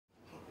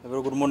A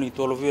very good morning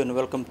to all of you and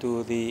welcome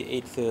to the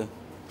 8th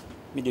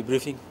media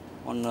briefing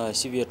on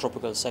severe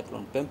Tropical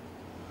Cyclone Pam.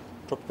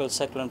 Tropical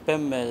Cyclone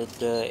Pam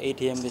at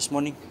 8 a.m. this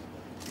morning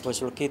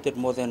was located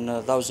more than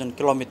 1,000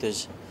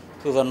 kilometers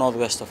to the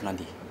northwest of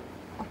Nadi.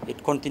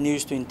 It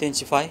continues to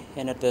intensify,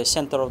 and at the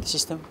center of the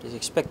system it is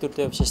expected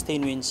to have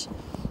sustained winds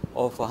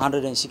of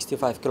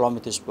 165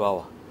 kilometers per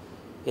hour.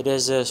 It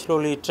is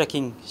slowly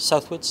tracking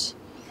southwards,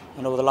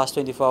 and over the last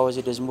 24 hours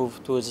it has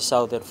moved towards the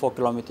south at 4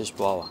 kilometers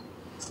per hour.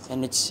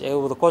 And it's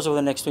over the course of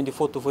the next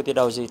 24 to 48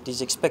 hours, it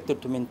is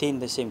expected to maintain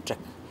the same track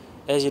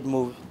as it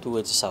moves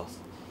towards the south.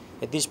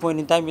 At this point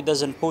in time, it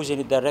doesn't pose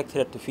any direct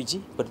threat to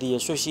Fiji, but the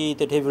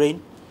associated heavy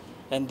rain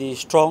and the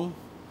strong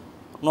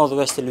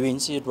northwesterly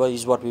winds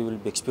is what we will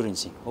be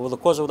experiencing. Over the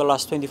course of the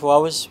last 24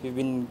 hours, we've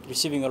been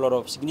receiving a lot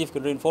of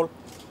significant rainfall.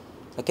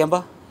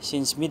 Lakemba,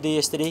 since midday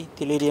yesterday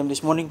till 8 a.m.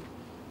 this morning,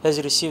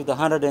 has received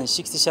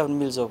 167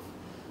 mils of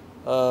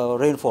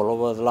rainfall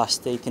over the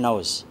last 18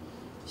 hours.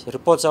 So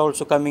reports are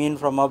also coming in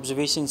from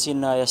observations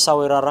in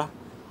Yasawa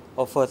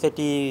of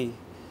 20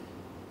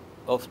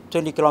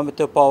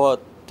 kilometer per hour,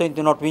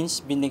 20 knot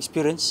winds being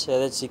experienced.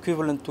 That's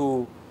equivalent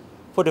to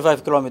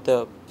 45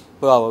 kilometer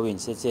per hour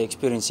winds that they're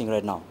experiencing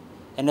right now.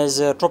 And as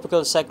severe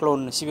tropical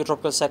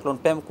cyclone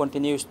Pam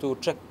continues to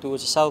track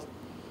towards the south,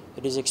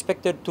 it is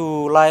expected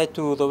to lie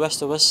to the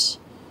west of us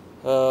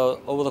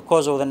over the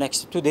course of the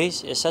next 2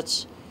 days. As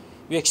such,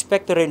 we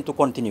expect the rain to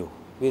continue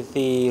with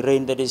the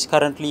rain that is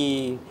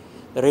currently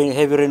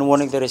heavy rain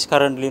warning that is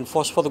currently in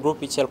force for the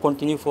group. It shall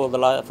continue for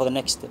the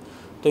next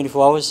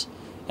 24 hours,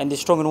 and the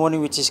strong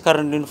warning which is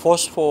currently in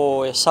force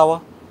for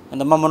Yasawa and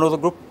the Mamanoda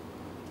group,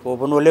 for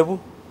Bonua Levu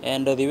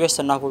and the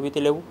western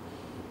Nakawiti Levu,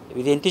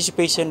 with the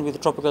anticipation with the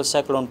tropical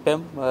cyclone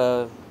Pam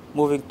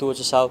moving towards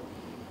the south,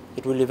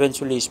 it will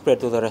eventually spread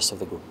to the rest of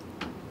the group.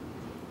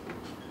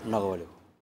 Nagawalevu.